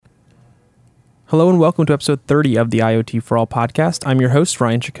Hello and welcome to episode 30 of the IoT For All podcast. I'm your host,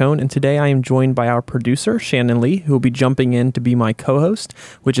 Ryan Chacon, and today I am joined by our producer, Shannon Lee, who will be jumping in to be my co-host,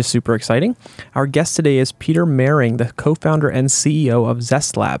 which is super exciting. Our guest today is Peter Mehring, the co-founder and CEO of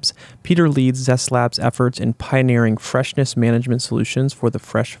Zest Labs. Peter leads Zest Labs' efforts in pioneering freshness management solutions for the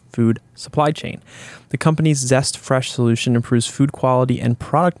fresh food supply chain. The company's Zest Fresh solution improves food quality and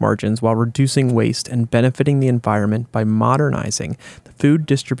product margins while reducing waste and benefiting the environment by modernizing the food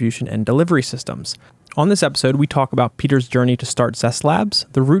distribution and delivery systems. On this episode, we talk about Peter's journey to start Zest Labs,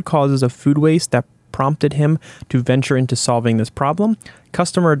 the root causes of food waste that prompted him to venture into solving this problem,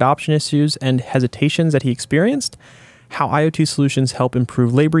 customer adoption issues and hesitations that he experienced, how IoT solutions help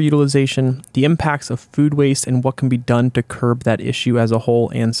improve labor utilization, the impacts of food waste and what can be done to curb that issue as a whole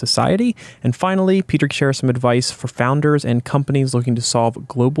and society. And finally, Peter shares some advice for founders and companies looking to solve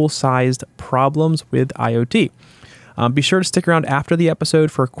global-sized problems with IoT. Be sure to stick around after the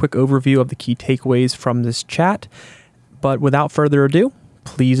episode for a quick overview of the key takeaways from this chat. But without further ado,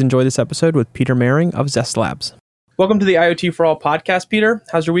 please enjoy this episode with Peter Mehring of Zest Labs. Welcome to the IoT For All podcast, Peter.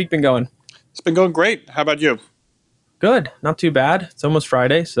 How's your week been going? It's been going great. How about you? Good. Not too bad. It's almost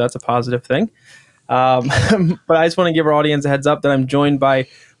Friday, so that's a positive thing. But I just want to give our audience a heads up that I'm joined by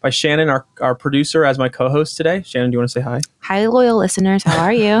Shannon, our producer, as my co-host today. Shannon, do you want to say hi? Hi, loyal listeners. How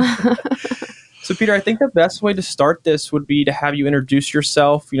are you? So, Peter, I think the best way to start this would be to have you introduce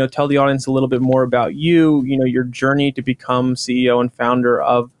yourself, tell the audience a little bit more about you, your journey to become CEO and founder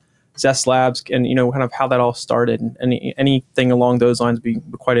of Zest Labs and, kind of how that all started. And anything along those lines would be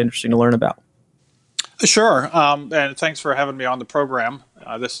quite interesting to learn about. Sure. And thanks for having me on the program.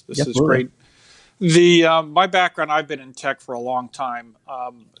 This is great. My background, I've been in tech for a long time.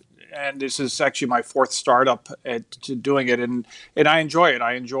 And this is actually my fourth startup to doing it. And I enjoy it.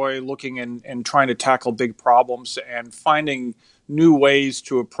 I enjoy looking and trying to tackle big problems and finding new ways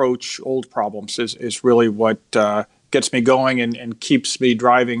to approach old problems is really what gets me going and keeps me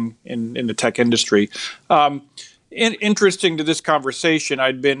driving in the tech industry. Interesting to this conversation,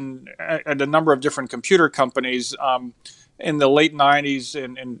 I'd been at a number of different computer companies in the late 90s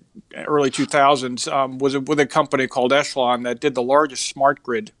and early 2000s, was with a company called Echelon that did the largest smart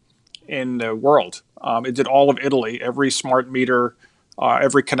grid in the world. It did all of Italy, every smart meter,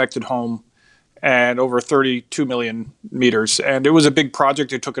 every connected home, and over 32 million meters. And it was a big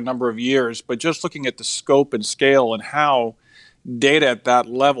project. It took a number of years, but just looking at the scope and scale and how data at that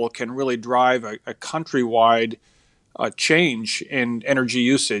level can really drive a countrywide change in energy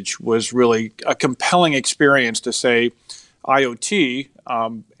usage was really a compelling experience to say IoT,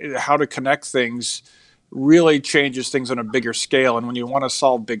 how to connect things, really changes things on a bigger scale. And when you want to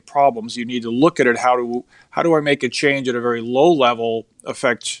solve big problems, you need to look at it. How do I make a change at a very low level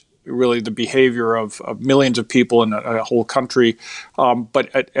affect really the behavior of millions of people in a whole country, but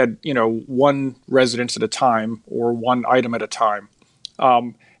at one residence at a time or one item at a time.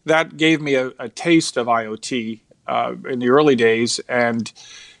 That gave me a taste of IoT in the early days, and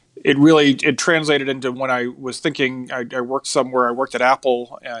it translated into when I was thinking. I worked somewhere. I worked at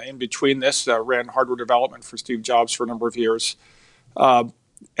Apple in between this, ran hardware development for Steve Jobs for a number of years.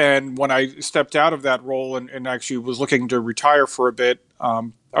 And when I stepped out of that role and actually was looking to retire for a bit,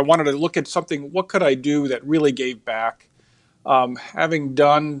 I wanted to look at something. What could I do that really gave back? Having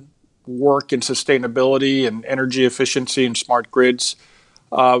done work in sustainability and energy efficiency and smart grids,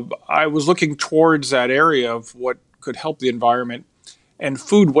 I was looking towards that area of what could help the environment. And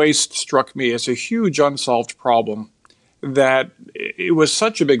food waste struck me as a huge unsolved problem, that it was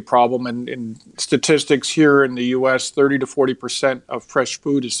such a big problem. And in statistics here in the U.S., 30 to 40% of fresh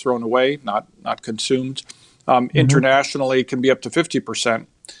food is thrown away, not consumed. Internationally, it can be up to 50%.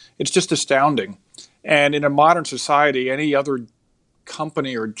 It's just astounding. And in a modern society, any other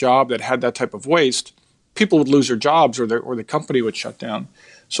company or job that had that type of waste, people would lose their jobs or the company would shut down.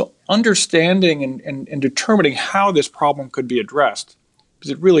 So understanding and determining how this problem could be addressed,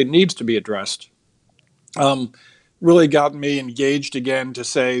 because it really needs to be addressed, really got me engaged again to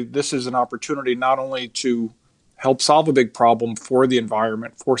say this is an opportunity not only to help solve a big problem for the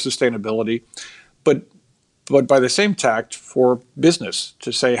environment, for sustainability, but by the same tact for business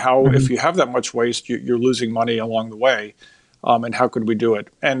to say how, if you have that much waste, you're losing money along the way, and how could we do it?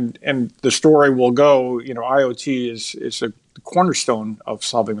 And the story will go, IoT is a cornerstone of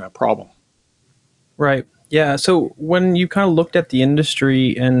solving that problem. Right. Yeah. So when you kind of looked at the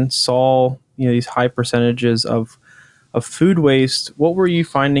industry and saw, these high percentages of food waste, what were you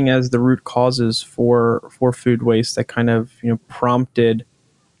finding as the root causes for food waste that kind of, prompted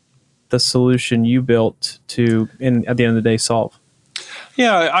the solution you built to, at the end of the day, solve?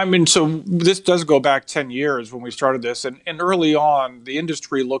 Yeah, I mean, so this does go back 10 years when we started this. And early on, the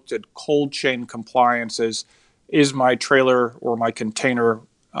industry looked at cold chain compliance as, is my trailer or my container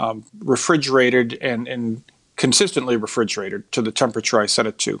refrigerated and consistently refrigerated to the temperature I set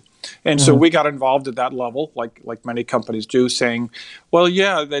it to. And so we got involved at that level, like many companies do, saying, well,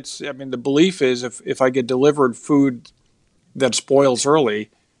 yeah, the belief is if I get delivered food that spoils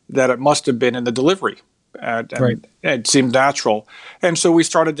early, that it must have been in the delivery. And it seemed natural. And so we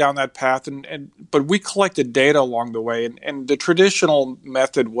started down that path, but we collected data along the way. And the traditional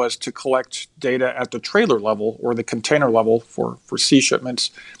method was to collect data at the trailer level or the container level for sea shipments.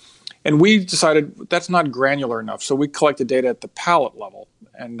 And we decided that's not granular enough. So we collected data at the pallet level.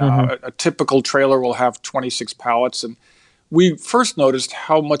 And a typical trailer will have 26 pallets. And we first noticed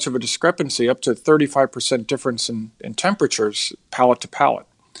how much of a discrepancy, up to 35% difference in temperatures, pallet to pallet.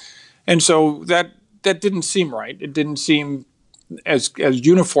 And so that didn't seem right. It didn't seem as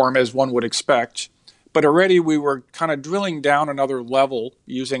uniform as one would expect. But already we were kind of drilling down another level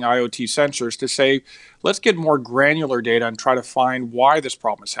using IoT sensors to say, let's get more granular data and try to find why this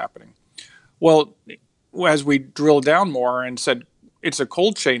problem is happening. Well, as we drilled down more and said, it's a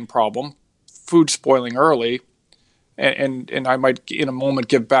cold chain problem, food spoiling early, and I might in a moment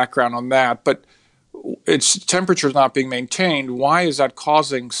give background on that, but its temperature is not being maintained. Why is that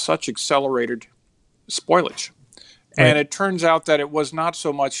causing such accelerated spoilage? Right. And it turns out that it was not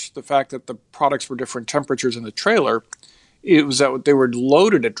so much the fact that the products were different temperatures in the trailer. It was that they were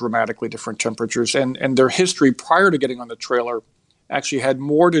loaded at dramatically different temperatures, and their history prior to getting on the trailer actually had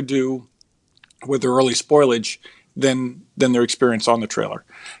more to do with the early spoilage than their experience on the trailer.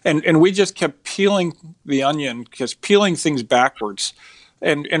 And we just kept peeling the onion, just peeling things backwards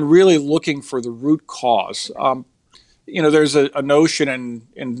and really looking for the root cause. There's a notion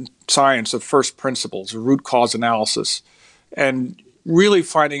in science of first principles, root cause analysis, and really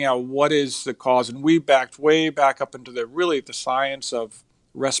finding out what is the cause. And we backed way back up into the science of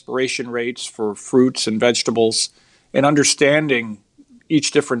respiration rates for fruits and vegetables and understanding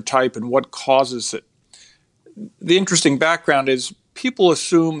each different type and what causes it. The interesting background is people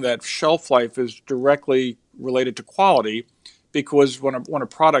assume that shelf life is directly related to quality because when a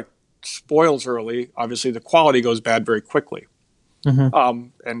product spoils early, obviously the quality goes bad very quickly.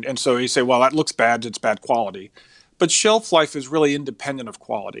 And so you say, well, that looks bad, it's bad quality. But shelf life is really independent of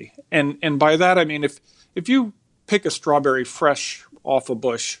quality. And by that, I mean, if you pick a strawberry fresh off a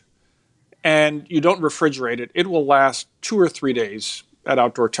bush and you don't refrigerate it, it will last 2 or 3 days at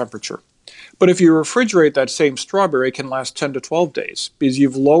outdoor temperature. But if you refrigerate that same strawberry, it can last 10 to 12 days because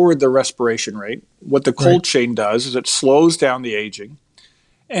you've lowered the respiration rate. What the cold chain does is it slows down the aging.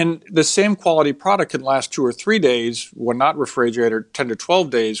 And the same quality product can last 2 or 3 days when not refrigerated, 10 to 12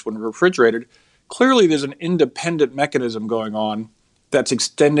 days when refrigerated. Clearly, there's an independent mechanism going on that's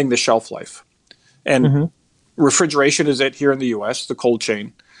extending the shelf life. And refrigeration is it here in the U.S., the cold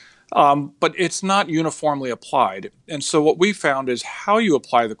chain. But it's not uniformly applied. And so what we found is how you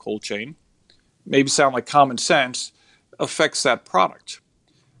apply the cold chain, maybe sound like common sense, affects that product.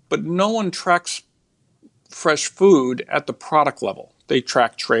 But no one tracks fresh food at the product level. They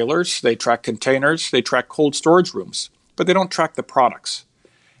track trailers, they track containers, they track cold storage rooms, but they don't track the products.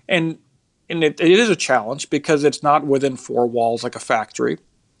 And it is a challenge because it's not within 4 walls like a factory.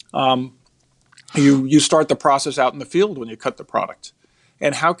 You start the process out in the field when you cut the product.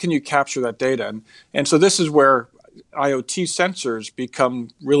 And how can you capture that data? And so this is where IoT sensors become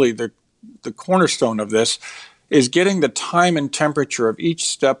really the cornerstone of this, is getting the time and temperature of each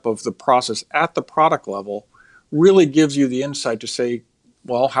step of the process at the product level really gives you the insight to say,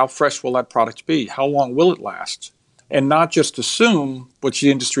 well, how fresh will that product be? How long will it last? And not just assume, which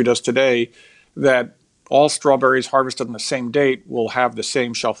the industry does today, that all strawberries harvested on the same date will have the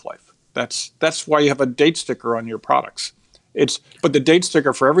same shelf life. That's why you have a date sticker on your products. But the date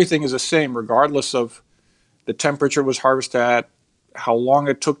sticker for everything is the same, regardless of the temperature it was harvested at, how long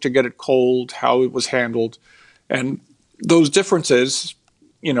it took to get it cold, how it was handled. And those differences,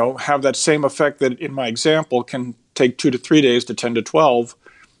 have that same effect that in my example can take 2 to 3 days to 10 to 12.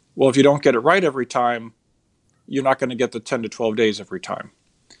 Well, if you don't get it right every time, you're not going to get the 10 to 12 days every time.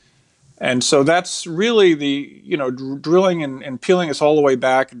 And so that's really the, drilling and peeling us all the way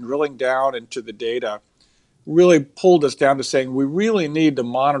back and drilling down into the data really pulled us down to saying we really need to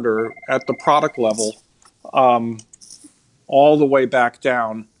monitor at the product level all the way back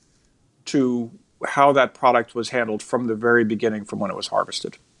down to how that product was handled from the very beginning, from when it was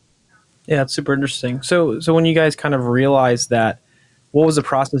harvested. Yeah, it's super interesting. So when you guys kind of realized that, what was the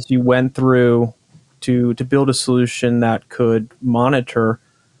process you went through to build a solution that could monitor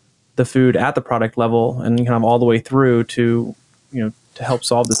the food at the product level and kind of all the way through to to help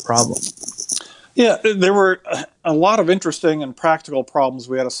solve this problem? Yeah, there were a lot of interesting and practical problems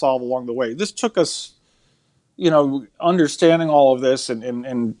we had to solve along the way. This took us, understanding all of this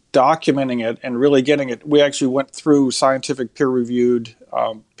and documenting it and really getting it. We actually went through scientific peer-reviewed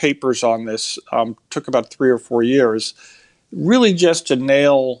papers on this. Took about 3 or 4 years, really just to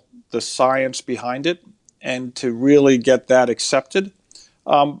nail the science behind it and to really get that accepted.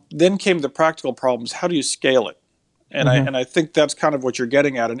 Then came the practical problems. How do you scale it? And I think that's kind of what you're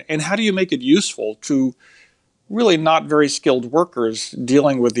getting at. And how do you make it useful to really not very skilled workers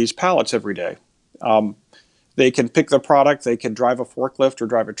dealing with these pallets every day? They can pick the product, they can drive a forklift or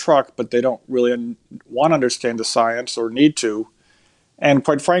drive a truck, but they don't really want to understand the science or need to. And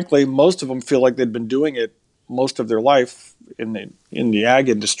quite frankly, most of them feel like they'd been doing it most of their life in the ag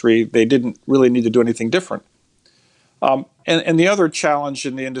industry. They didn't really need to do anything different. And the other challenge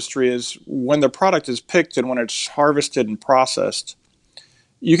in the industry is when the product is picked and when it's harvested and processed,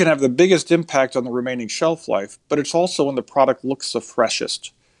 you can have the biggest impact on the remaining shelf life, but it's also when the product looks the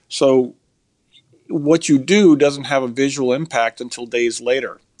freshest. So what you do doesn't have a visual impact until days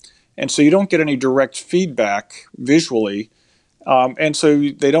later. And so you don't get any direct feedback visually. And so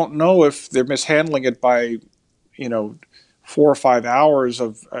they don't know if they're mishandling it by, 4 or 5 hours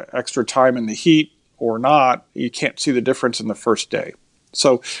of extra time in the heat or not. You can't see the difference in the first day.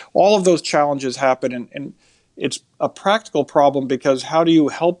 So all of those challenges happen, and it's a practical problem because how do you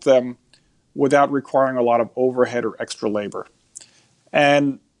help them without requiring a lot of overhead or extra labor?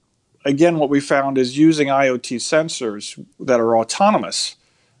 And again, what we found is using IoT sensors that are autonomous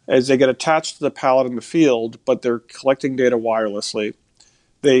as they get attached to the pallet in the field, but they're collecting data wirelessly.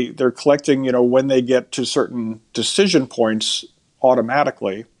 They're collecting, when they get to certain decision points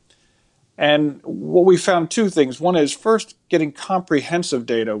automatically. And what we found, two things. One is, first, getting comprehensive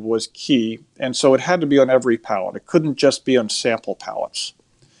data was key, and so it had to be on every pallet. It couldn't just be on sample pallets.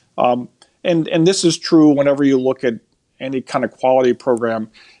 And this is true whenever you look at any kind of quality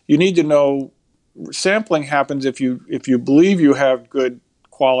program. You need to know sampling happens if you believe you have good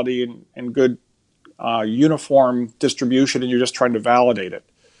quality and good uniform distribution, and you're just trying to validate it.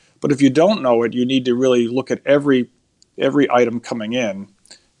 But if you don't know it, you need to really look at every item coming in,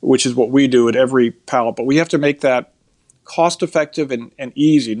 which is what we do at every pallet. But we have to make that cost effective and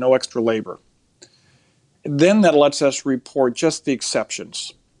easy, no extra labor. Then that lets us report just the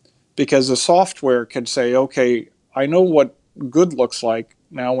exceptions, because the software can say, okay, I know what good looks like.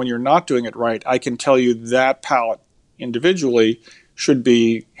 Now, when you're not doing it right, I can tell you that pallet individually should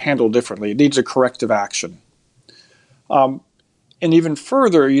be handled differently. It needs a corrective action. And even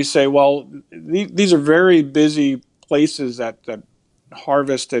further, you say, well, these are very busy places that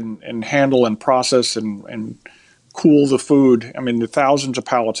harvest and handle and process and cool the food. I mean, the thousands of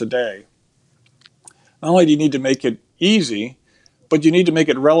pallets a day. Not only do you need to make it easy, but you need to make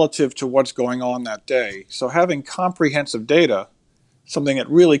it relative to what's going on that day. So having comprehensive data, something that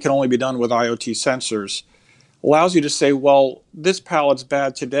really can only be done with IoT sensors, allows you to say, well, this pallet's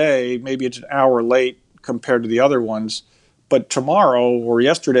bad today, maybe it's an hour late compared to the other ones, but tomorrow or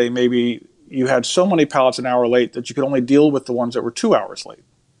yesterday, maybe you had so many pallets an hour late that you could only deal with the ones that were 2 hours late.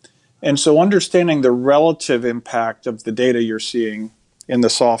 And so understanding the relative impact of the data you're seeing in the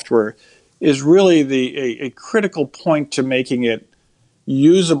software is really a critical point to making it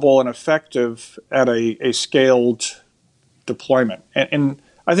usable and effective at a scaled deployment. And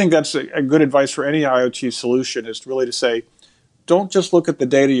I think that's a good advice for any IoT solution, is really to say, don't just look at the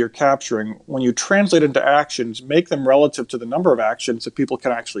data you're capturing. When you translate into actions, make them relative to the number of actions that people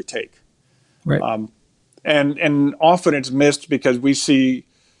can actually take. Right. And often it's missed because we see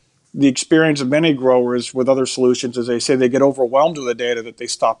the experience of many growers with other solutions as they say they get overwhelmed with the data that they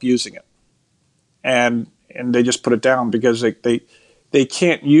stop using it. And they just put it down because they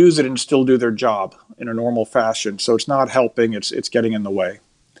can't use it and still do their job in a normal fashion. So it's not helping, it's getting in the way.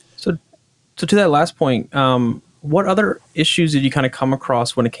 So to that last point, what other issues did you kind of come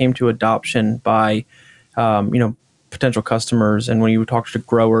across when it came to adoption by, potential customers, and when you would talk to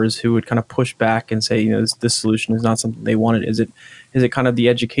growers who would kind of push back and say, this solution is not something they wanted? Is it kind of the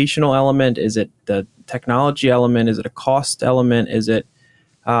educational element? Is it the technology element? Is it a cost element? Is it,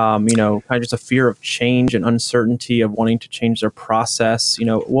 kind of just a fear of change and uncertainty of wanting to change their process?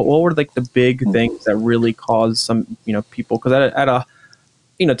 What were like the big things that really caused some, people? Because at a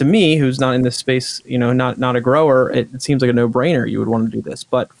to me, who's not in this space, not a grower, it seems like a no-brainer. You would want to do this,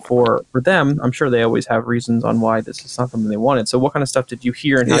 but for them, I'm sure they always have reasons on why this is not something they wanted. So, what kind of stuff did you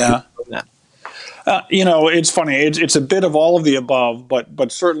hear, and how did you learn that? It's funny. It's a bit of all of the above,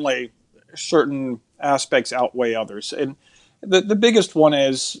 but certainly certain aspects outweigh others. And the biggest one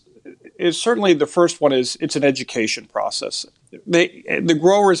is is certainly the first one is it's an education process. The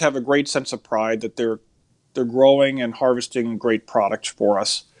growers have a great sense of pride that they're growing and harvesting great products for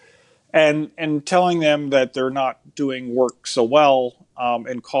us, and telling them that they're not doing work so well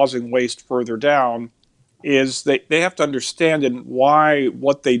and causing waste further down is they have to understand why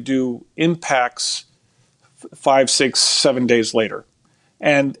what they do impacts 5, 6, 7 days later.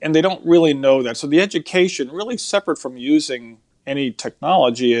 And they don't really know that. So the education, really separate from using any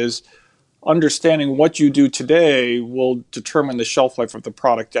technology, is understanding what you do today will determine the shelf life of the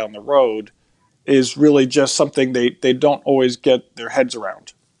product down the road, is really just something they don't always get their heads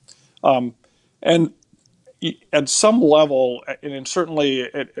around. And at some level, and certainly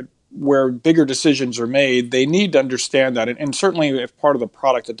where bigger decisions are made, they need to understand that. And certainly if part of the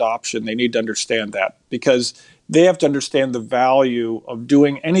product adoption, they need to understand that, because they have to understand the value of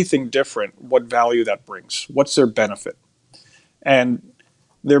doing anything different, what value that brings, what's their benefit. And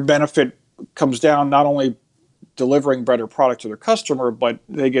their benefit comes down not only delivering better product to their customer, but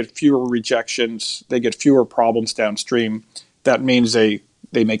they get fewer rejections, they get fewer problems downstream. That means they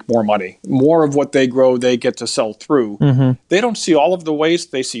make more money. More of what they grow, they get to sell through. Mm-hmm. They don't see all of the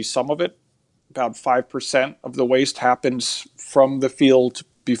waste. They see some of it. About 5% of the waste happens from the field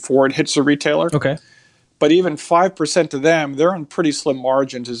before it hits the retailer. Okay. But even 5% to them, they're on pretty slim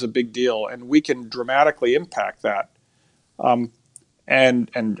margins, is a big deal. And we can dramatically impact that. And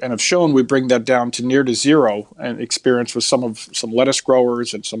have shown we bring that down to near to zero, and experience with some lettuce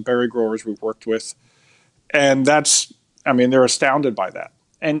growers and some berry growers we've worked with. And they're astounded by that.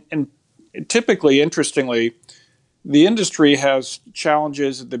 And typically, interestingly, the industry has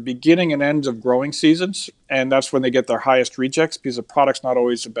challenges at the beginning and end of growing seasons, and that's when they get their highest rejects because the product's not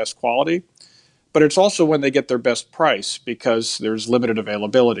always the best quality. But it's also when they get their best price because there's limited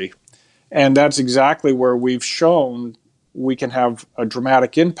availability. And that's exactly where we've shown we can have a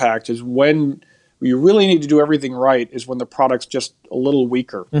dramatic impact, is when you really need to do everything right is when the product's just a little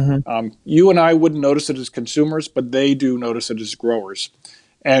weaker. Mm-hmm. You and I wouldn't notice it as consumers, but they do notice it as growers.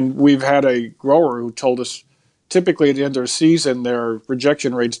 And we've had a grower who told us typically at the end of the season, their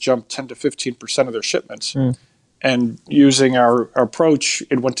rejection rates jumped 10 to 15% of their shipments. Mm. And using our approach,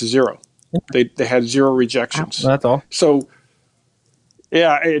 it went to zero. They had zero rejections. Wow, that's all. So,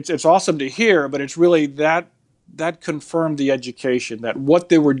 yeah, it's awesome to hear, but it's really that confirmed the education, that what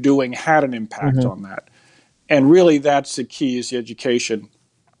they were doing had an impact mm-hmm. on that. And really that's the key, is the education.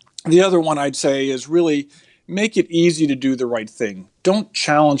 The other one I'd say is really make it easy to do the right thing. Don't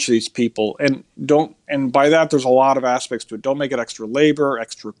challenge these people, and by that there's a lot of aspects to it. Don't make it extra labor,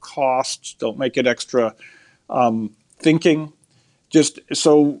 extra costs. Don't make it extra thinking. Just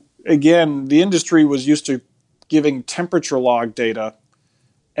so, again, the industry was used to giving temperature log data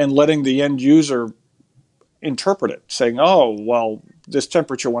and letting the end user interpret it, saying, oh, well, this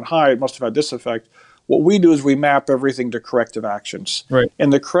temperature went high, it must have had this effect. What we do is we map everything to corrective actions. Right.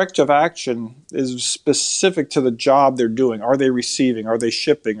 And the corrective action is specific to the job they're doing. Are they receiving? Are they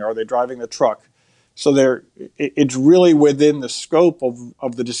shipping? Are they driving the truck? So it's really within the scope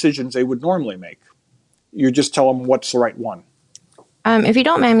of the decisions they would normally make. You just tell them what's the right one. If you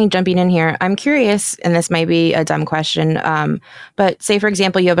don't mind me jumping in here, I'm curious, and this might be a dumb question, but say, for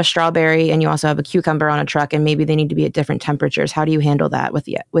example, you have a strawberry and you also have a cucumber on a truck, and maybe they need to be at different temperatures. How do you handle that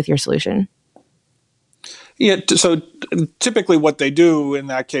with your solution? Yeah, so typically what they do in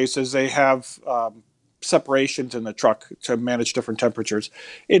that case is they have separations in the truck to manage different temperatures.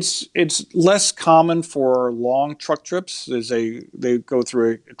 It's less common for long truck trips, as they go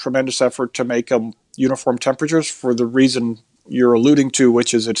through a tremendous effort to make them uniform temperatures for the reason you're alluding to,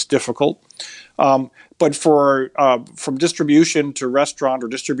 which is it's difficult. But from distribution to restaurant or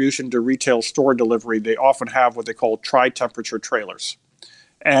distribution to retail store delivery, they often have what they call tri-temperature trailers.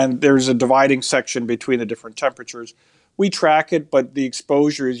 And there's a dividing section between the different temperatures. We track it, but the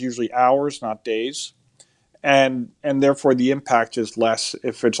exposure is usually hours, not days. And therefore the impact is less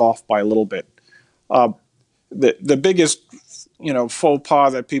if it's off by a little bit. The biggest faux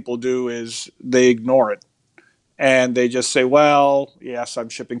pas that people do is they ignore it. And they just say, well, yes, I'm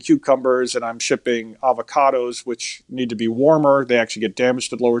shipping cucumbers and I'm shipping avocados, which need to be warmer. They actually get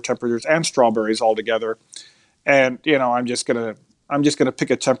damaged at lower temperatures, and strawberries altogether. And I'm just gonna pick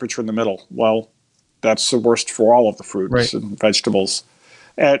a temperature in the middle. Well, that's the worst for all of the fruits right. and vegetables.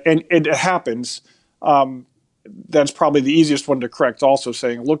 And it happens. That's probably the easiest one to correct. Also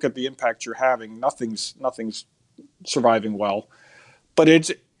saying, look at the impact you're having. Nothing's surviving well. But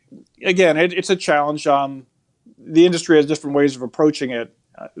it's a challenge. The industry has different ways of approaching it.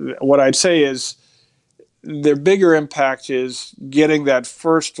 What I'd say is their bigger impact is getting that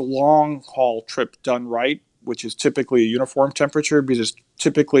first long haul trip done right, which is typically a uniform temperature, because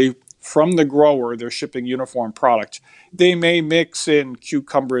typically from the grower, they're shipping uniform product. They may mix in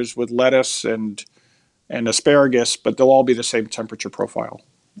cucumbers with lettuce and asparagus, but they'll all be the same temperature profile.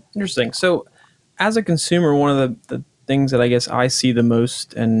 Interesting. So, as a consumer, one of the things that I guess I see the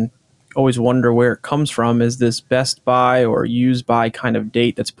most and always wonder where it comes from is this best by or use by kind of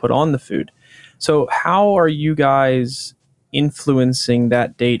date that's put on the food. So, how are you guys influencing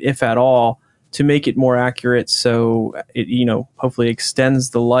that date, if at all, to make it more accurate so it, hopefully extends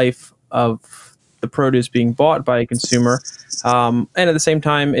the life of the produce being bought by a consumer, and at the same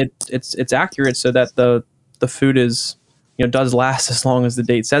time it's accurate so that the food is does last as long as the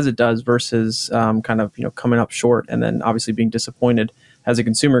date says it does versus kind of coming up short and then obviously being disappointed as a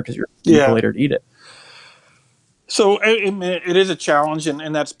consumer because you're later to eat it. So it is a challenge,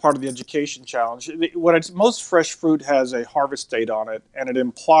 and that's part of the education challenge. Most fresh fruit has a harvest date on it, and it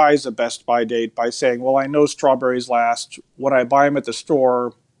implies a best by date by saying, well, I know strawberries last when I buy them at the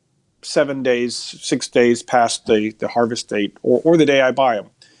store 7 days, 6 days past the harvest date or the day I buy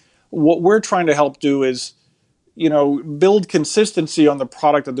them. What we're trying to help do is, build consistency on the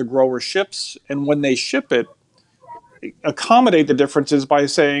product that the grower ships, and when they ship it, accommodate the differences by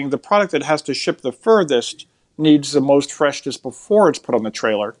saying the product that has to ship the furthest needs the most freshness before it's put on the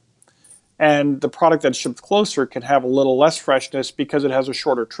trailer. And the product that ships closer can have a little less freshness because it has a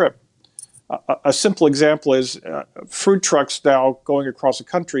shorter trip. A simple example is fruit trucks now going across the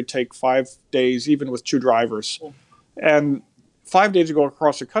country take 5 days, even with 2 drivers. And 5 days to go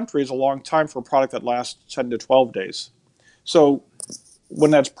across the country is a long time for a product that lasts 10 to 12 days. So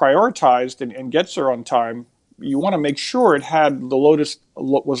when that's prioritized and gets there on time, you want to make sure it had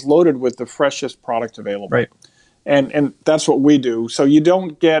was loaded with the freshest product available. Right. And that's what we do. So you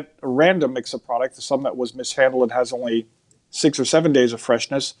don't get a random mix of product, some that was mishandled and has only 6 or 7 days of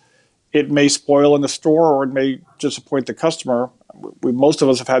freshness. It may spoil in the store or it may disappoint the customer. Most of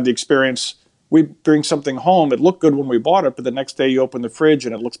us have had the experience. We bring something home, it looked good when we bought it, but the next day you open the fridge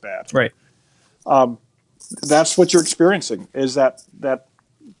and it looks bad. Right. That's what you're experiencing, is that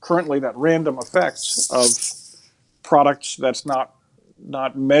currently that random effect of products that's not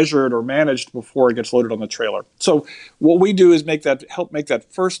measured or managed before it gets loaded on the trailer. So what we do is help make that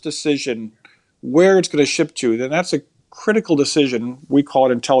first decision where it's going to ship to. Then that's a critical decision. We call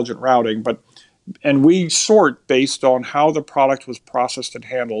it intelligent routing, and we sort based on how the product was processed and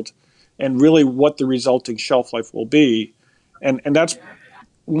handled, and really what the resulting shelf life will be. And that's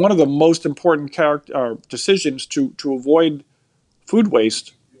one of the most important decisions to avoid food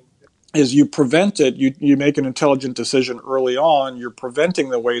waste. Is you prevent it, you make an intelligent decision early on, you're preventing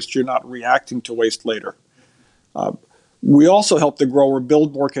the waste, you're not reacting to waste later. We also help the grower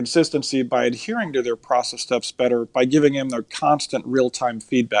build more consistency by adhering to their process steps better, by giving them their constant real-time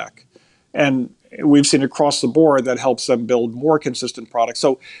feedback. And we've seen across the board that helps them build more consistent products.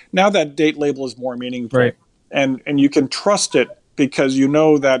 So now that date label is more meaningful. Right. And you can trust it because you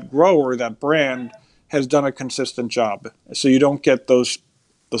know that grower, that brand, has done a consistent job. So you don't get those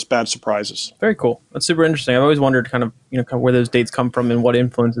bad surprises. Very cool. That's super interesting. I've always wondered kind of where those dates come from and what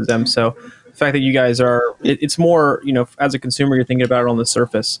influences them. So the fact that you guys it's more, as a consumer, you're thinking about it on the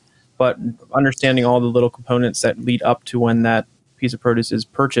surface, but understanding all the little components that lead up to when that piece of produce is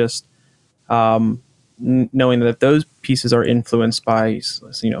purchased, knowing that those pieces are influenced by,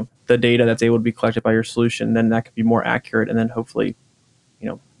 the data that's able to be collected by your solution, then that could be more accurate and then hopefully,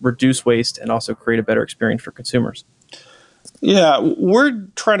 reduce waste and also create a better experience for consumers. Yeah, we're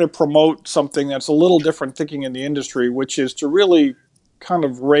trying to promote something that's a little different thinking in the industry, which is to really kind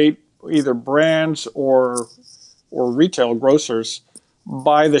of rate either brands or retail grocers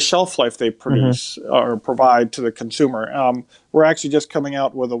by the shelf life they produce or provide to the consumer. We're actually just coming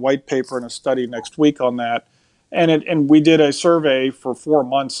out with a white paper and a study next week on that. And we did a survey for 4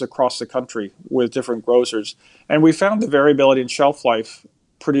 months across the country with different grocers. And we found the variability in shelf life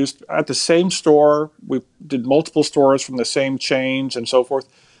produced at the same store. We did multiple stores from the same chains and so forth.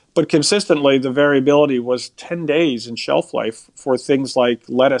 But consistently, the variability was 10 days in shelf life for things like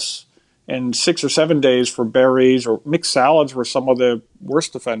lettuce and 6 or 7 days for berries, or mixed salads were some of the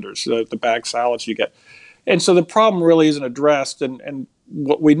worst offenders, the bag salads you get. And so the problem really isn't addressed. And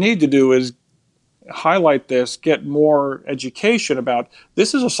what we need to do is highlight this, get more education about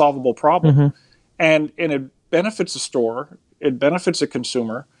this is a solvable problem. And it benefits the store, it benefits the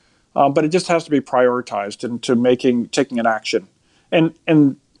consumer, but it just has to be prioritized into taking an action.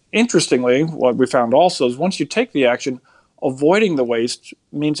 And interestingly, what we found also is once you take the action, avoiding the waste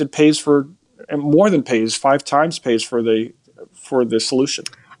means it pays for, and more than pays, 5 times pays for the solution.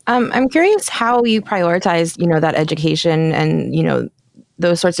 I'm curious how you prioritize, that education and,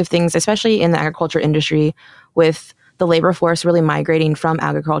 those sorts of things, especially in the agriculture industry with the labor force really migrating from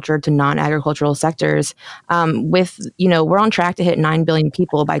agriculture to non-agricultural sectors. We're on track to hit 9 billion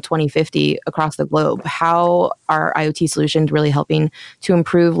people by 2050 across the globe. How are IoT solutions really helping to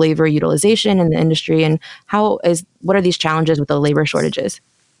improve labor utilization in the industry, and what are these challenges with the labor shortages?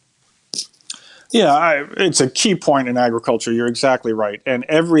 Yeah, it's a key point in agriculture. You're exactly right. And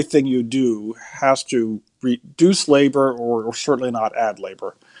everything you do has to reduce labor or certainly not add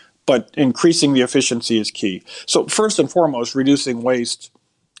labor. But increasing the efficiency is key. So first and foremost, reducing waste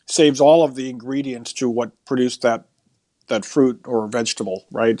saves all of the ingredients to what produced that fruit or vegetable,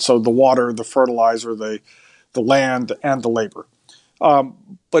 right? So the water, the fertilizer, the land, and the labor.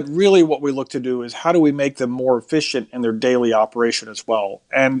 But really what we look to do is how do we make them more efficient in their daily operation as well?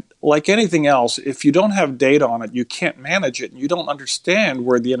 And like anything else, if you don't have data on it, you can't manage it and you don't understand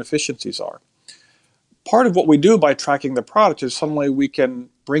where the inefficiencies are. Part of what we do by tracking the product is suddenly we can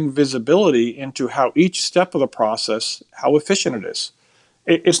bring visibility into how each step of the process, how efficient it is.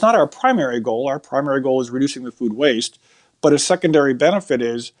 It's not our primary goal. Our primary goal is reducing the food waste. But a secondary benefit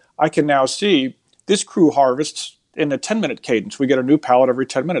is I can now see this crew harvests in a 10-minute cadence. We get a new pallet every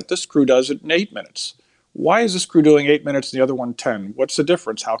 10 minutes. This crew does it in 8 minutes. Why is this crew doing 8 minutes and the other one 10? What's the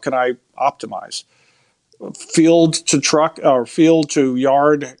difference? How can I optimize? Field to truck or field to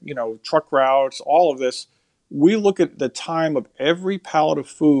yard, truck routes, all of this. We look at the time of every pallet of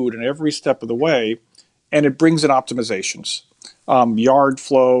food and every step of the way, and it brings in optimizations. Yard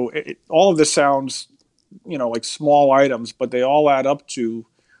flow, all of this sounds, like small items, but they all add up to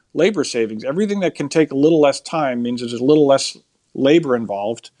labor savings. Everything that can take a little less time means there's a little less labor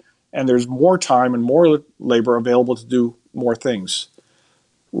involved, and there's more time and more labor available to do more things.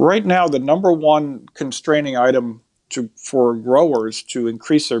 Right now, the number one constraining item for growers to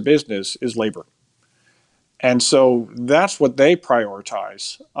increase their business is labor. And so that's what they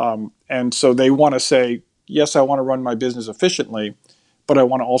prioritize. And so they want to say, yes, I want to run my business efficiently, but I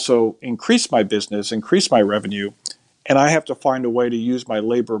want to also increase my business, increase my revenue, and I have to find a way to use my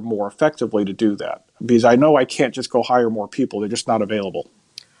labor more effectively to do that. Because I know I can't just go hire more people. They're just not available.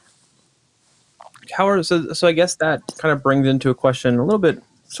 So I guess that kind of brings into a question a little bit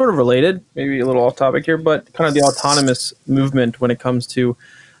sort of related, maybe a little off topic here, but kind of the autonomous movement when it comes to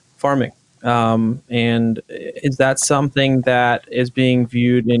farming. And is that something that is being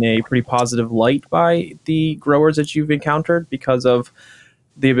viewed in a pretty positive light by the growers that you've encountered because of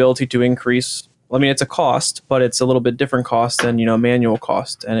the ability to increase? I mean, it's a cost, but it's a little bit different cost than, manual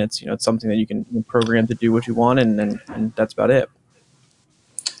cost. And it's, it's something that you can program to do what you want. And that's about it.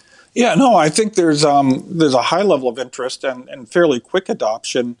 Yeah, no, I think there's a high level of interest and fairly quick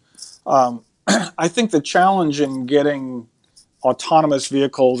adoption. I think the challenge in getting autonomous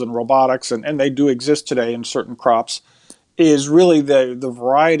vehicles and robotics, and they do exist today in certain crops, is really the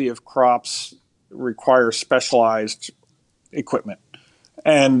variety of crops require specialized equipment.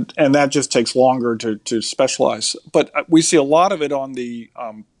 And that just takes longer to specialize. But we see a lot of it on the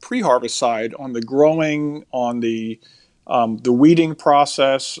pre-harvest side, on the growing, on the weeding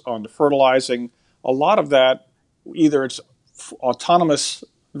process, on the fertilizing. A lot of that, either it's autonomous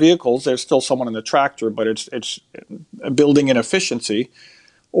vehicles, there's still someone in the tractor, but it's building in efficiency,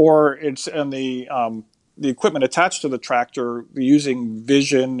 or it's in the equipment attached to the tractor using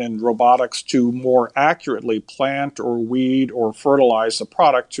vision and robotics to more accurately plant or weed or fertilize the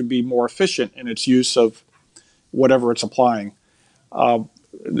product to be more efficient in its use of whatever it's applying.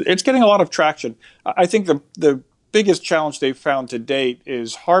 It's getting a lot of traction. I think the biggest challenge they've found to date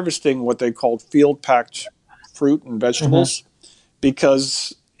is harvesting what they call field-packed fruit and vegetables,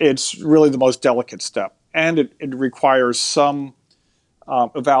 because it's really the most delicate step. And it requires some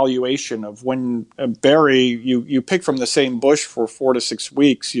evaluation of when a berry, you pick from the same bush for 4 to 6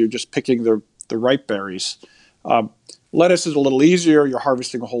 weeks, you're just picking the ripe berries. Lettuce is a little easier. You're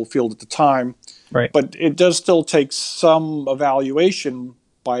harvesting a whole field at a time. Right. But it does still take some evaluation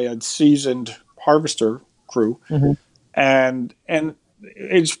by a seasoned harvester crew. And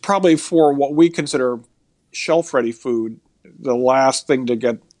it's probably for what we consider shelf-ready food, the last thing to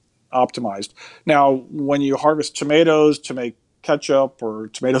get optimized. Now, when you harvest tomatoes to make ketchup or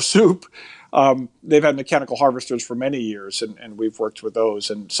tomato soup, they've had mechanical harvesters for many years, and we've worked with those.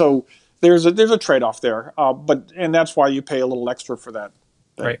 And so there's a trade-off there, and that's why you pay a little extra for that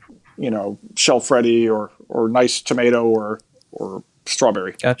right. Shelf-ready or nice tomato or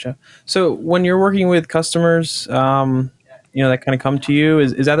strawberry. Gotcha. So when you're working with customers, that kind of come to you,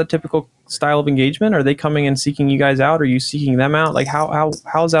 is that the typical style of engagement? Are they coming and seeking you guys out? Are you seeking them out? Like how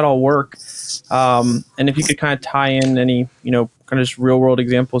does that all work? And if you could kind of tie in any, kind of just real world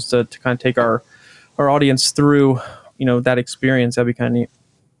examples to kind of take our audience through, that experience, that'd be kind of neat.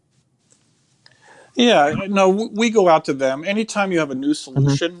 Yeah, no, we go out to them. Anytime you have a new Mm-hmm.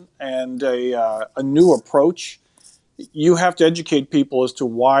 solution and a new approach, you have to educate people as to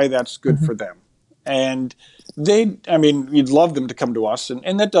why that's good Mm-hmm. for them. And I mean, you'd love them to come to us,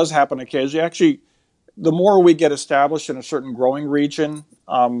 and that does happen occasionally. Actually, the more we get established in a certain growing region,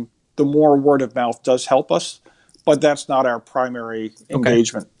 the more word of mouth does help us, but that's not our primary Okay.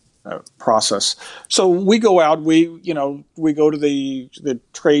 engagement process. So we go out, we go to the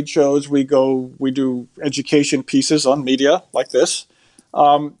trade shows, we do education pieces on media like this,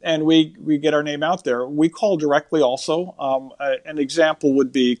 and we get our name out there. We call directly also. An example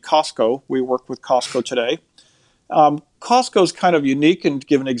would be Costco. We work with Costco today. Costco's kind of unique, and to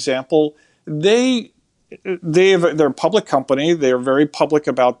give an example, they're a public company. They're very public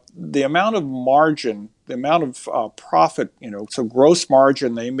about the amount of margin, the amount of profit, so gross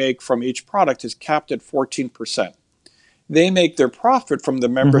margin they make from each product is capped at 14%. They make their profit from the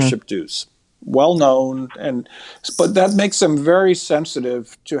Mm-hmm. membership dues. Well known, but that makes them very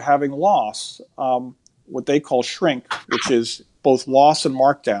sensitive to having loss, what they call shrink, which is both loss and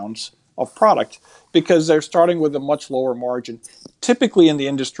markdowns of product, because they're starting with a much lower margin. Typically in the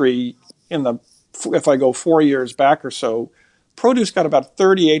industry, if I go 4 years back or so, produce got about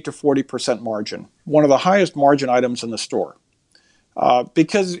 38 to 40% margin, one of the highest margin items in the store,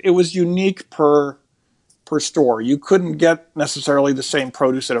 because it was unique per store. You couldn't get necessarily the same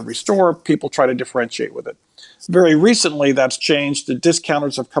produce at every store. People try to differentiate with it. Very recently, that's changed. The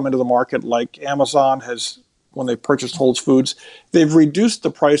discounters have come into the market, like Amazon has, when they purchased Whole Foods, they've reduced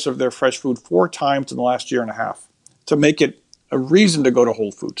the price of their fresh food 4 times in the last year and a half to make it a reason to go to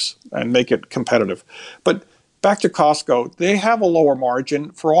Whole Foods and make it competitive. But back to Costco, they have a lower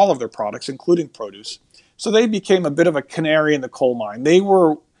margin for all of their products, including produce. So they became a bit of a canary in the coal mine. They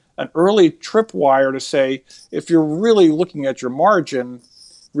were an early tripwire to say, if you're really looking at your margin,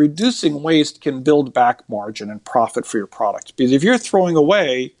 reducing waste can build back margin and profit for your product. Because if you're throwing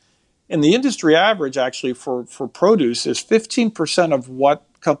away, and the industry average actually for produce is 15% of what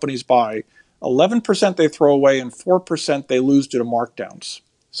companies buy, 11% they throw away, and 4% they lose due to markdowns.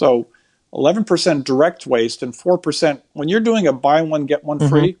 So 11% direct waste and 4%, when you're doing a buy one, get one Mm-hmm.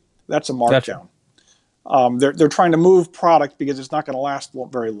 free, that's a Gotcha. markdown. They're trying to move product because it's not going to last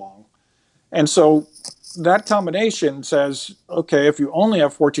very long. And so that combination says, okay, if you only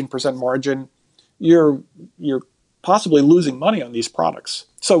have 14% margin, you're possibly losing money on these products.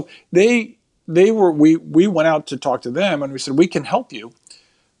 So we went out to talk to them and we said, we can help you.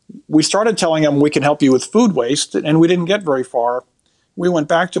 We started telling them we can help you with food waste, and we didn't get very far. We went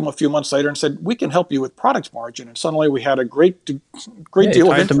back to them a few months later and said, we can help you with product margin. And suddenly we had a great Yeah, you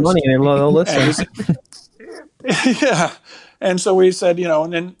deal of tie it to money interest. and they'll And we listen. said, yeah. And so we said,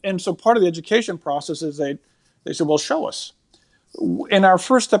 and so part of the education process is they said, well, show us. And our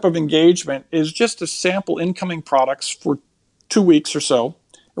first step of engagement is just to sample incoming products for 2 weeks or so.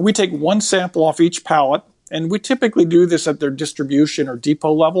 And we take one sample off each pallet. And we typically do this at their distribution or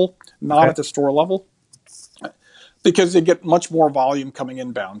depot level, not Okay. at the store level, because they get much more volume coming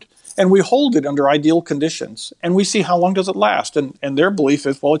inbound. And we hold it under ideal conditions. And we see how long does it last. And their belief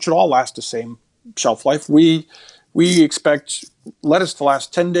is, well, it should all last the same shelf life. We expect lettuce to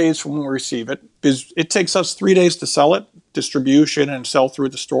last 10 days from when we receive it, because it takes us 3 days to sell it, distribution and sell through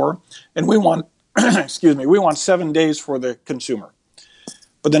the store. And we want, we want 7 days for the consumer.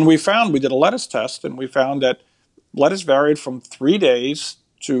 But then we did a lettuce test, and we found that lettuce varied from 3 days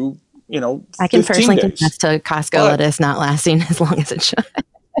to, I can 15 personally days. contest to Costco But lettuce not lasting as long as it should.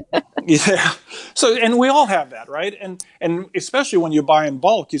 yeah. So, and we all have that, right? And especially when you buy in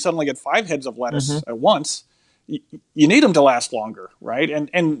bulk, you suddenly get 5 heads of Mm-hmm. lettuce at once. You need them to last longer, right?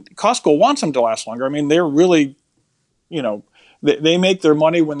 And Costco wants them to last longer. I mean, they're really, they make their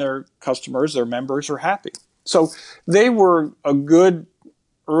money when their customers, their members are happy. So they were a good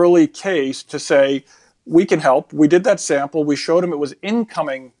early case to say, we can help. We did that sample. We showed them it was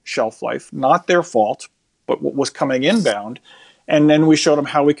incoming shelf life, not their fault, but what was coming inbound. And then we showed them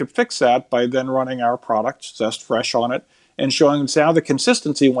how we could fix that by then running our product, Zest Fresh, on it, and showing them how the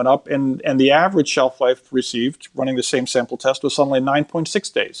consistency went up, and the average shelf life received, running the same sample test, was suddenly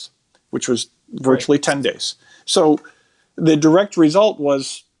 9.6 days, which was virtually 10 days. So the direct result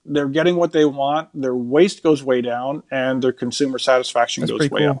was they're getting what they want, their waste goes way down, and their consumer satisfaction That's goes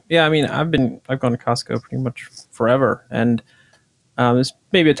pretty way cool. up. Yeah, I mean, I've gone to Costco pretty much forever, and this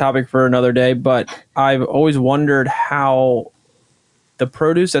may be a topic for another day, but I've always wondered how the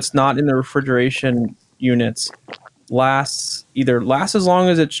produce that's not in the refrigeration units lasts as long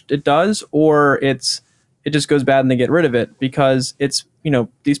as it does, or it just goes bad and they get rid of it, because it's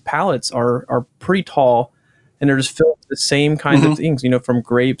these pallets are pretty tall, and they're just filled with the same kinds of things, from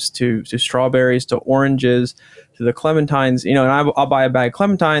grapes to strawberries to oranges to the clementines, and I'll buy a bag of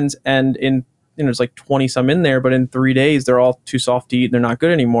clementines, and there's like 20 some in there, but in 3 days they're all too soft to eat and they're not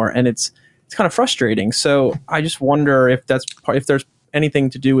good anymore, and it's kind of frustrating. So I just wonder if there's anything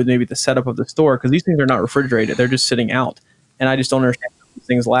to do with maybe the setup of the store, because these things are not refrigerated; they're just sitting out, and I just don't understand how these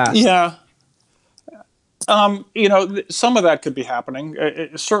things last. Yeah. Some of that could be happening.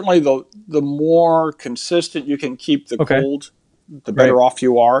 Certainly, the more consistent you can keep the cold, the better off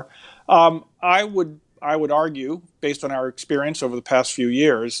you are. I would argue, based on our experience over the past few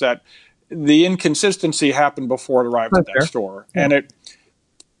years, that the inconsistency happened before it arrived at that store, and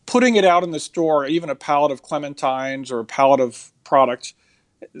putting it out in the store, even a pallet of clementines or a pallet of product,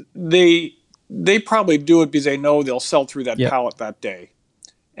 they probably do it because they know they'll sell through that pallet that day.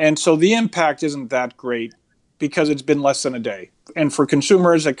 And so the impact isn't that great because it's been less than a day. And for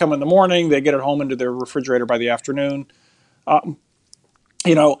consumers that come in the morning, they get it home into their refrigerator by the afternoon. I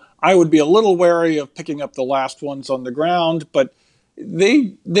would be a little wary of picking up the last ones on the ground, but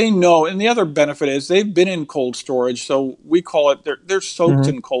they know. And the other benefit is they've been in cold storage, so we call it they're soaked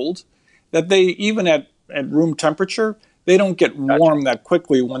in cold. That they, even at room temperature, they don't get warm that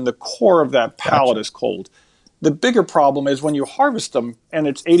quickly when the core of that pallet is cold. The bigger problem is when you harvest them and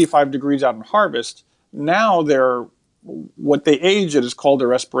it's 85 degrees out in harvest, now what they age at is called their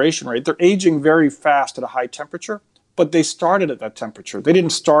respiration rate. They're aging very fast at a high temperature, but they started at that temperature. They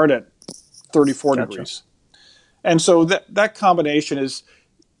didn't start at 34 degrees. And so that combination is,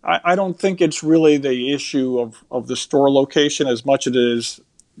 I don't think it's really the issue of the store location as much as it is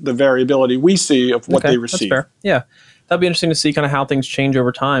the variability we see of what they receive. That's fair. Yeah. That'll be interesting to see kind of how things change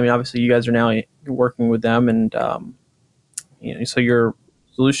over time. I mean, obviously, you guys are now working with them, and so your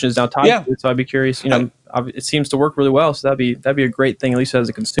solution is now tied to it. So I'd be curious. It seems to work really well. So that'd be a great thing, at least as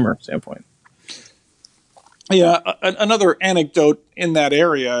a consumer standpoint. Yeah. Another anecdote in that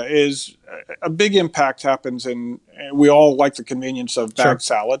area is a big impact happens we all like the convenience of bagged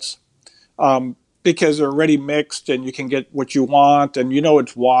salads. Because they're already mixed and you can get what you want and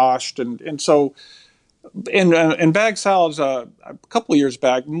it's washed, and so. In bag salads, a couple of years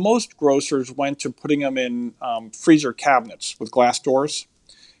back, most grocers went to putting them in freezer cabinets with glass doors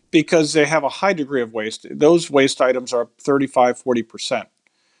because they have a high degree of waste. Those waste items are 35-40%.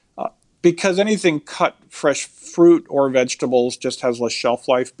 Because anything cut fresh fruit or vegetables just has less shelf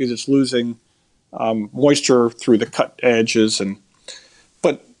life because it's losing moisture through the cut edges.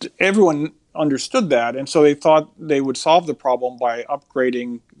 But everyone understood that, and so they thought they would solve the problem by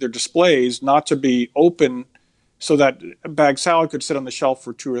upgrading their displays not to be open so that a bagged salad could sit on the shelf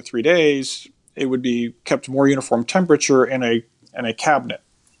for 2 or 3 days. It would be kept more uniform temperature in a cabinet.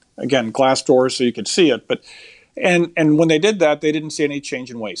 Again, glass doors so you could see it. But and when they did that, they didn't see any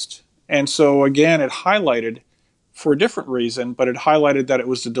change in waste. And so again, it highlighted, for a different reason, but it highlighted that it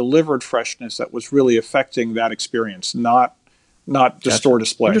was the delivered freshness that was really affecting that experience, not the store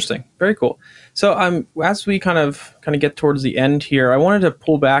display. Interesting. Very cool. So as we kind of get towards the end here, I wanted to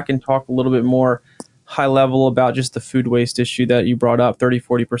pull back and talk a little bit more high level about just the food waste issue that you brought up.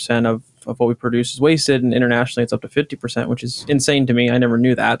 30-40% of what we produce is wasted, and internationally it's up to 50%, which is insane to me. I never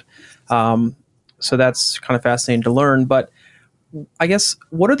knew that. So that's kind of fascinating to learn. But I guess,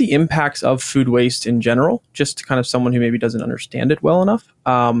 what are the impacts of food waste in general? Just to kind of someone who maybe doesn't understand it well enough.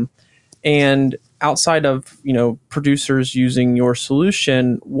 And outside of, producers using your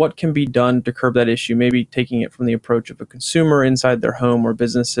solution, what can be done to curb that issue? Maybe taking it from the approach of a consumer inside their home or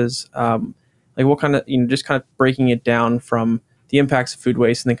businesses. Like what kind of, just kind of breaking it down from the impacts of food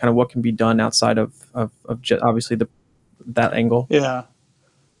waste, and then kind of what can be done outside of obviously that angle. Yeah.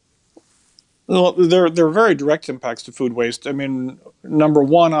 Well, there are very direct impacts to food waste. I mean, number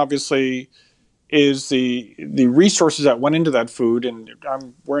one, obviously, is the resources that went into that food. And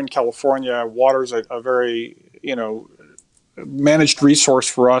we're in California. Water is a very managed resource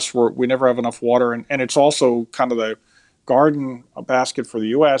for us. We never have enough water, and it's also kind of the garden basket for the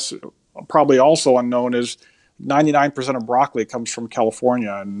U.S. Probably also unknown is 99% of broccoli comes from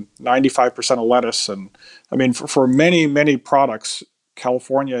California, and 95% of lettuce. And I mean, for many, many products,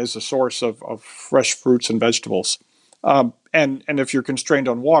 California is a source of fresh fruits and vegetables. And if you're constrained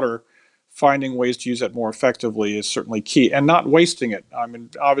on water, finding ways to use it more effectively is certainly key, and not wasting it. I mean,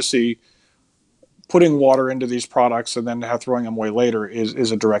 obviously, putting water into these products and then throwing them away later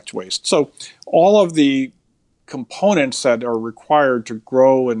is a direct waste. So all of the components that are required to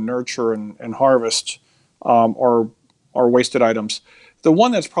grow and nurture and harvest are wasted items. The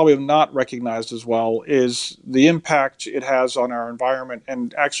one that's probably not recognized as well is the impact it has on our environment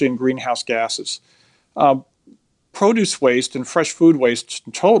and actually in greenhouse gases. Produce waste and fresh food waste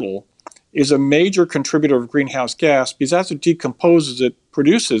in total is a major contributor of greenhouse gas because as it decomposes, it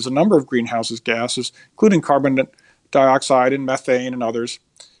produces a number of greenhouse gases, including carbon dioxide and methane and others.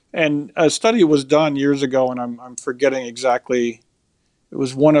 And a study was done years ago, and I'm forgetting exactly. It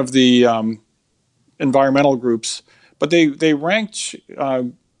was one of the environmental groups, but they ranked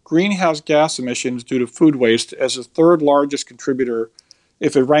greenhouse gas emissions due to food waste as the third largest contributor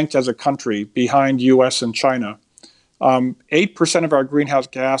if it ranked as a country behind U.S. and China. 8% of our greenhouse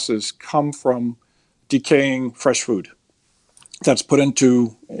gases come from decaying fresh food that's put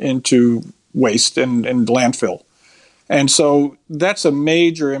into waste and landfill. And so that's a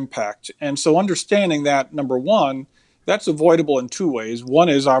major impact. And so understanding that, number one, that's avoidable in two ways. One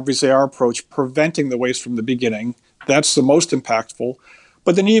is obviously our approach, preventing the waste from the beginning. That's the most impactful.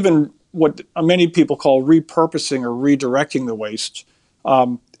 But then even what many people call repurposing or redirecting the waste,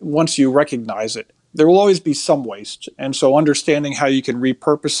 once you recognize it, there will always be some waste. And so understanding how you can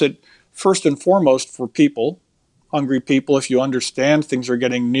repurpose it, first and foremost for people, hungry people, if you understand things are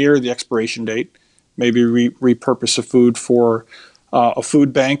getting near the expiration date, maybe repurpose the food for a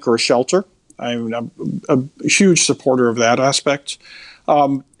food bank or a shelter. I'm a huge supporter of that aspect.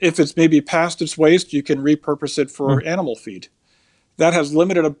 If it's maybe past its waste, you can repurpose it for animal feed. That has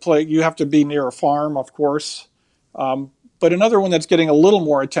limited a play. You have to be near a farm, of course. But another one that's getting a little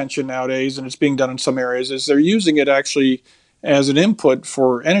more attention nowadays, and it's being done in some areas, is they're using it actually as an input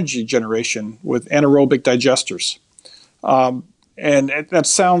for energy generation with anaerobic digesters. And that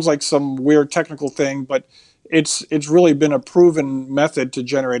sounds like some weird technical thing, but it's really been a proven method to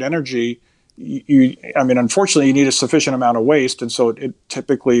generate energy. Unfortunately, you need a sufficient amount of waste, and so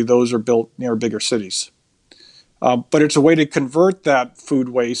typically those are built near bigger cities. But it's a way to convert that food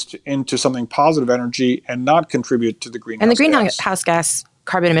waste into something positive energy and not contribute to the greenhouse gas. And the greenhouse gas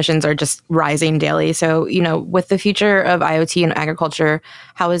carbon emissions are just rising daily. So, with the future of IoT and agriculture,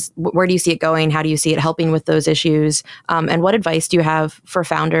 where do you see it going? How do you see it helping with those issues? And what advice do you have for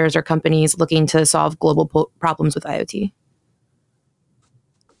founders or companies looking to solve global problems with IoT?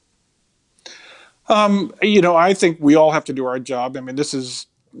 I think we all have to do our job. This is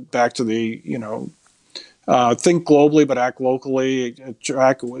back to the, think globally but act locally,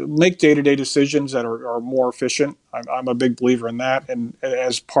 make day-to-day decisions that are more efficient. I'm a big believer in that, and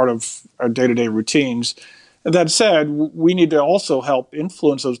as part of our day-to-day routines. That said, we need to also help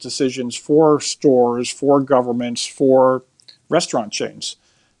influence those decisions for stores, for governments, for restaurant chains.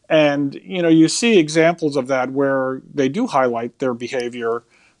 And, you see examples of that where they do highlight their behavior,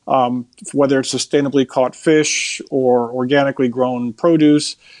 whether it's sustainably caught fish or organically grown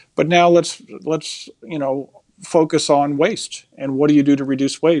produce. But now let's focus on waste and what do you do to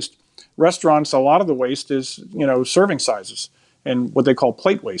reduce waste? Restaurants, a lot of the waste is serving sizes and what they call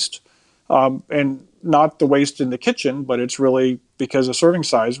plate waste, and not the waste in the kitchen, but it's really because of serving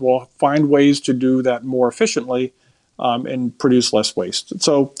size. We'll find ways to do that more efficiently and produce less waste.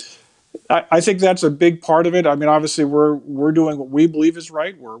 So I think that's a big part of it. Obviously we're doing what we believe is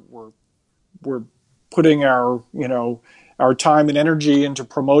right. We're putting our time and energy into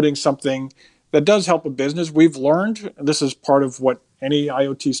promoting something that does help a business. We've learned, this is part of what any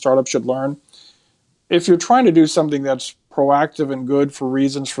IoT startup should learn, if you're trying to do something that's proactive and good for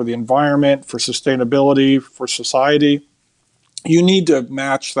reasons for the environment, for sustainability, for society, you need to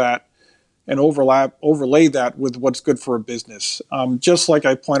match that and overlay that with what's good for a business. Just like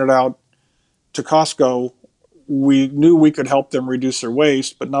I pointed out to Costco, we knew we could help them reduce their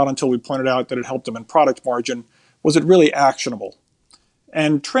waste, but not until we pointed out that it helped them in product margin. Was it really actionable?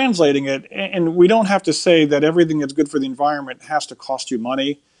 And translating it, and we don't have to say that everything that's good for the environment has to cost you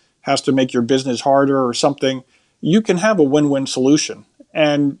money, has to make your business harder or something. You can have a win-win solution.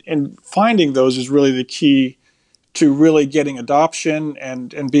 And finding those is really the key to really getting adoption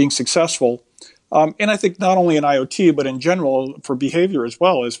and being successful. And I think not only in IoT, but in general for behavior as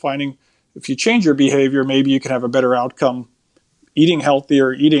well, is finding if you change your behavior, maybe you can have a better outcome, eating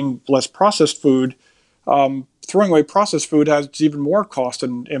healthier, eating less processed food. Throwing away processed food has even more cost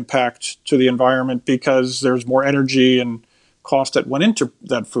and impact to the environment because there's more energy and cost that went into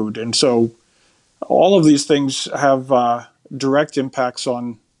that food. And so all of these things have direct impacts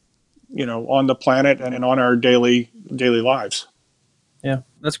on the planet and on our daily lives. Yeah,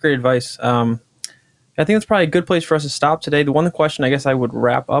 that's great advice. I think that's probably a good place for us to stop today. The one question I guess I would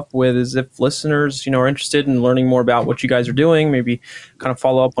wrap up with is if listeners, are interested in learning more about what you guys are doing, maybe kind of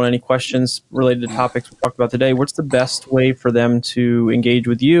follow up on any questions related to topics we talked about today, what's the best way for them to engage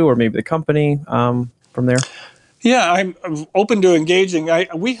with you or maybe the company from there? Yeah, I'm open to engaging.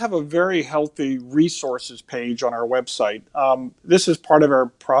 We have a very healthy resources page on our website. This is part of our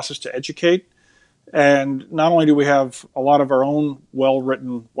process to educate. And not only do we have a lot of our own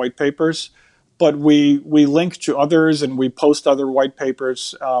well-written white papers, but we link to others and we post other white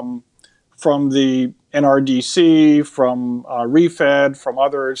papers from the NRDC, from ReFed, from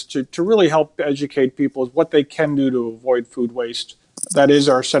others to really help educate people what they can do to avoid food waste. That is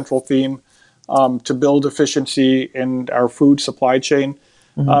our central theme, to build efficiency in our food supply chain.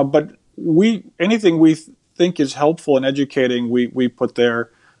 But anything we think is helpful in educating, we put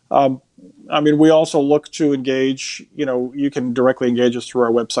there. We also look to engage, you can directly engage us through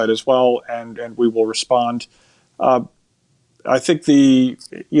our website as well, and we will respond. I think the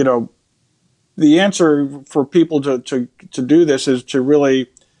answer for people to do this is to really,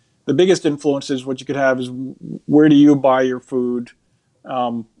 the biggest influence is what you could have is where do you buy your food,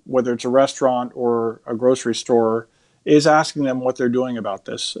 whether it's a restaurant or a grocery store, is asking them what they're doing about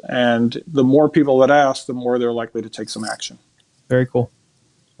this. And the more people that ask, the more they're likely to take some action. Very cool.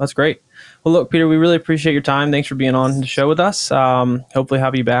 That's great. Well, look, Peter, we really appreciate your time. Thanks for being on the show with us. Hopefully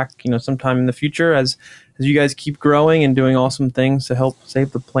have you back, sometime in the future as you guys keep growing and doing awesome things to help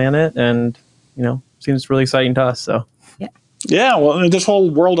save the planet. And, seems really exciting to us. So, yeah. Well, this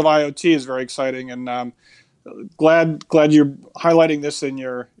whole world of IoT is very exciting, and glad you're highlighting this in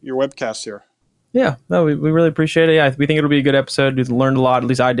your webcast here. Yeah, no, we really appreciate it. Yeah, we think it'll be a good episode. We learned a lot. At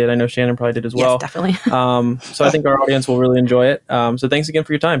least I did. I know Shannon probably did as well. Yes, definitely. So I think our audience will really enjoy it. So thanks again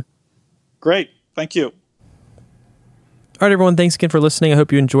for your time. Great. Thank you. All right, everyone. Thanks again for listening. I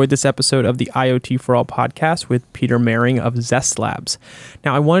hope you enjoyed this episode of the IoT For All podcast with Peter Mehring of Zest Labs.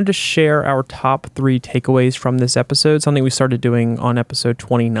 Now, I wanted to share our top 3 takeaways from this episode, something we started doing on episode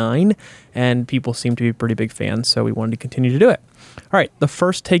 29, and people seem to be pretty big fans, so we wanted to continue to do it. All right, the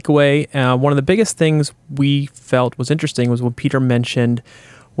first takeaway, one of the biggest things we felt was interesting was when Peter mentioned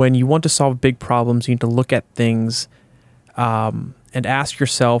when you want to solve big problems, you need to look at things and ask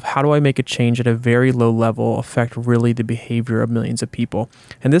yourself, how do I make a change at a very low level affect really the behavior of millions of people?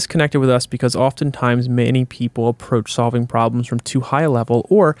 And this connected with us because oftentimes many people approach solving problems from too high a level,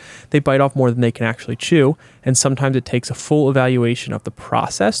 or they bite off more than they can actually chew. And sometimes it takes a full evaluation of the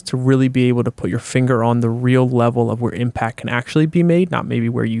process to really be able to put your finger on the real level of where impact can actually be made, not maybe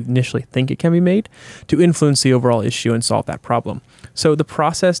where you initially think it can be made, to influence the overall issue and solve that problem. So the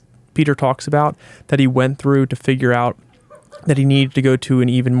process Peter talks about that he went through to figure out that he needed to go to an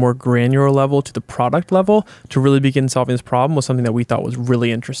even more granular level, to the product level, to really begin solving this problem was something that we thought was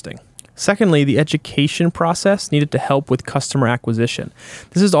really interesting. Secondly, the education process needed to help with customer acquisition.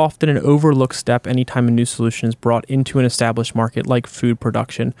 This is often an overlooked step anytime a new solution is brought into an established market like food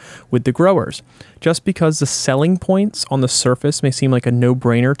production with the growers. Just because the selling points on the surface may seem like a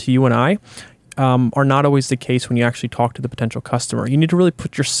no-brainer to you and I, are not always the case when you actually talk to the potential customer. You need to really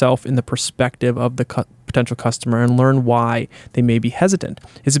put yourself in the perspective of the potential customer and learn why they may be hesitant.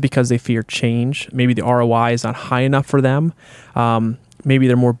 Is it because they fear change? Maybe the ROI is not high enough for them. Maybe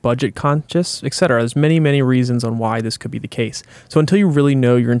they're more budget conscious, etc. There's many, many reasons on why this could be the case. So until you really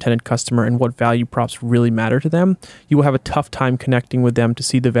know your intended customer and what value props really matter to them, you will have a tough time connecting with them to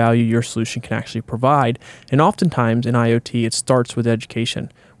see the value your solution can actually provide. And oftentimes in IoT, it starts with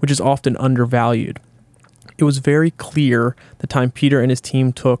education, which is often undervalued. It was very clear the time Peter and his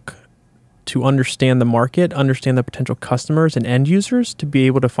team took to understand the market, understand the potential customers and end users, to be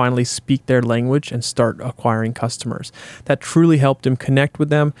able to finally speak their language and start acquiring customers. That truly helped him connect with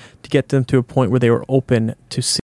them to get them to a point where they were open to see